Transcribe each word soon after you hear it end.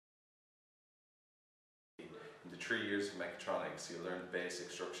3 years of mechatronics, you'll learn the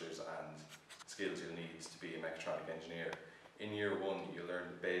basic structures and skills you'll need to be a mechatronic engineer. In year 1, you'll learn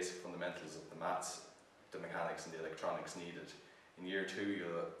the basic fundamentals of the maths, the mechanics and the electronics needed. In year 2,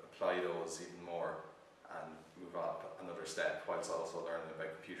 you'll apply those even more and move up another step, whilst also learning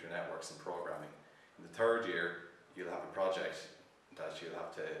about computer networks and programming. In the 3rd year, you'll have a project that you'll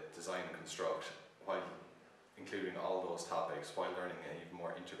have to design and construct, while including all those topics, while learning even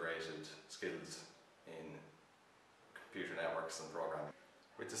more integrated skills in computer networks and programming.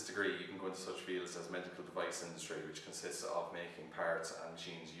 With this degree, you can go into such fields as medical device industry, which consists of making parts and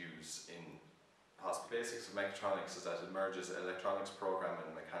machines used in hospital. The basics of mechatronics is that it merges electronics, programming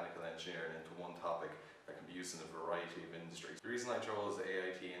and mechanical engineering into one topic that can be used in a variety of industries. The reason I chose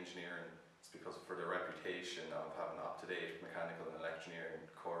AIT engineering is because for their reputation of having up-to-date mechanical and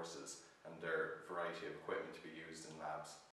electronic courses and their variety of equipment to be used in labs.